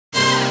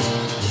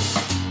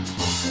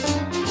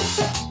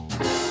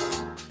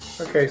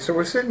Okay, so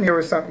we're sitting here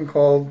with something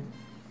called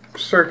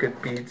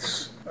circuit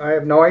beats. I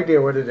have no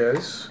idea what it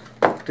is.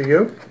 Do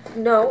you?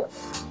 No.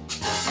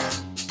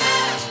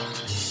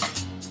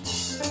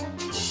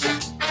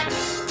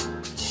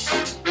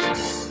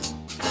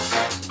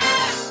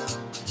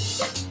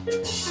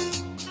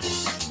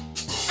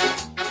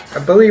 I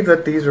believe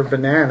that these are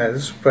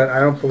bananas, but I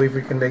don't believe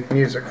we can make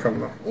music from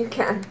them. You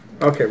can.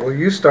 Okay, well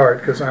you start,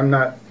 because I'm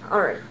not...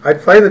 Alright. I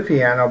play the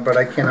piano, but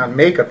I cannot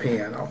make a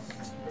piano.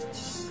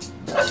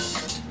 Be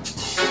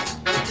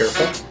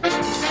careful.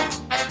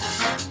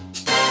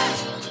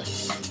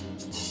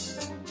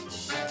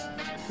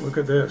 Look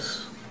at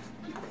this.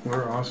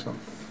 We're awesome.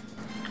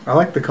 I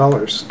like the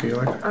colors. Do you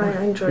like the colors?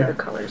 I enjoy the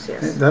colors,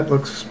 yes. That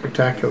looks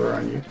spectacular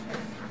on you.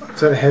 Is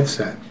that a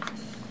headset?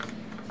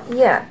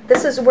 Yeah,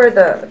 this is where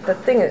the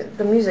thing is,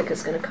 the music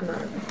is going to come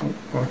out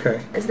of. Oh,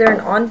 okay. Is there an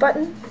on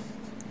button?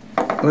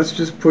 Let's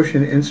just push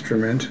an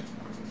instrument.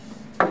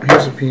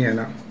 Here's a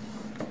piano.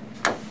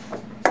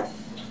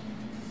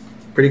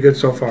 Pretty good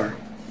so far.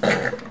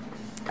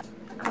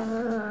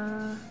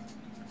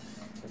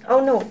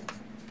 Oh no.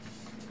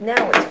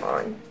 Now it's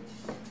on.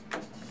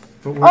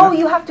 Oh,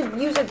 you have to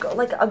use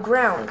like a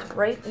ground,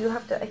 right? You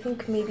have to, I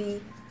think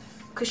maybe,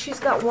 because she's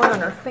got one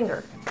on her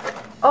finger.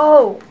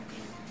 Oh!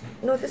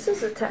 No, this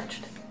is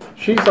attached.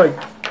 She's like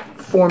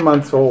 4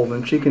 months old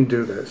and she can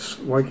do this.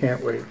 Why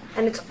can't we?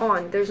 And it's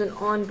on. There's an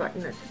on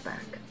button at the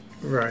back.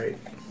 Right.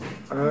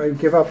 I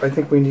give up. I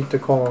think we need to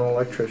call an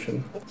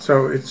electrician.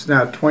 So it's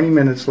now 20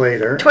 minutes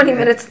later. 20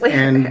 minutes later.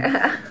 And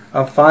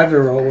a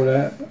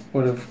 5-year-old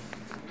would have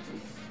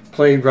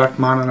played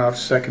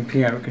Rachmaninoff's Second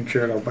Piano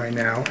Concerto by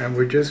now, and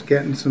we're just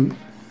getting some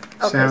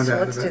sound out of it. Okay,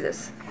 so let's do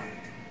this.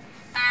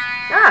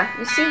 Ah,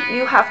 you see,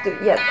 you have to,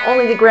 yeah,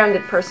 only the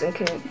grounded person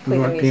can play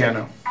the music.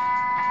 Piano.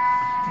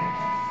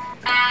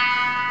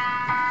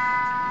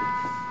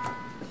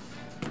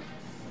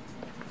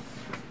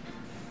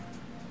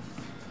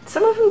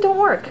 Some of them don't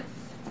work.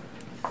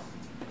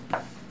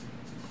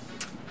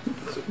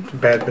 It's a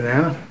bad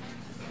banana.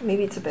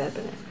 Maybe it's a bad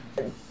banana.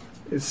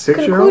 It's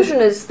 6-year-old? Conclusion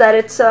is that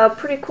it's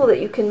pretty cool that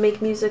you can make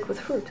music with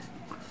fruit.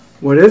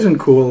 What isn't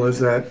cool is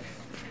that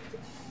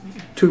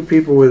 2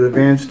 people with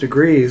advanced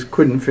degrees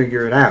couldn't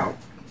figure it out.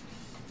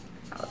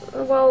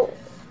 Well,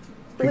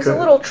 it was a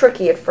little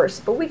tricky at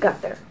first, but we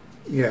got there.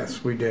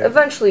 Yes, we did.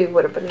 Eventually we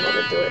would have been able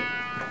to do it.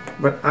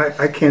 But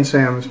I can't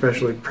say I'm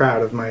especially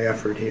proud of my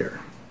effort here.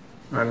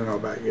 I don't know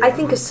about you. I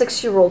think a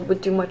 6-year-old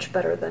would do much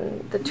better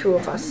than the 2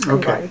 of us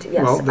combined. Okay.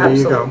 Yes, well, there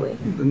absolutely.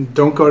 you go.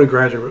 Don't go to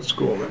graduate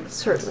school then.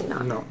 Certainly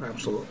not. No,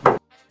 absolutely.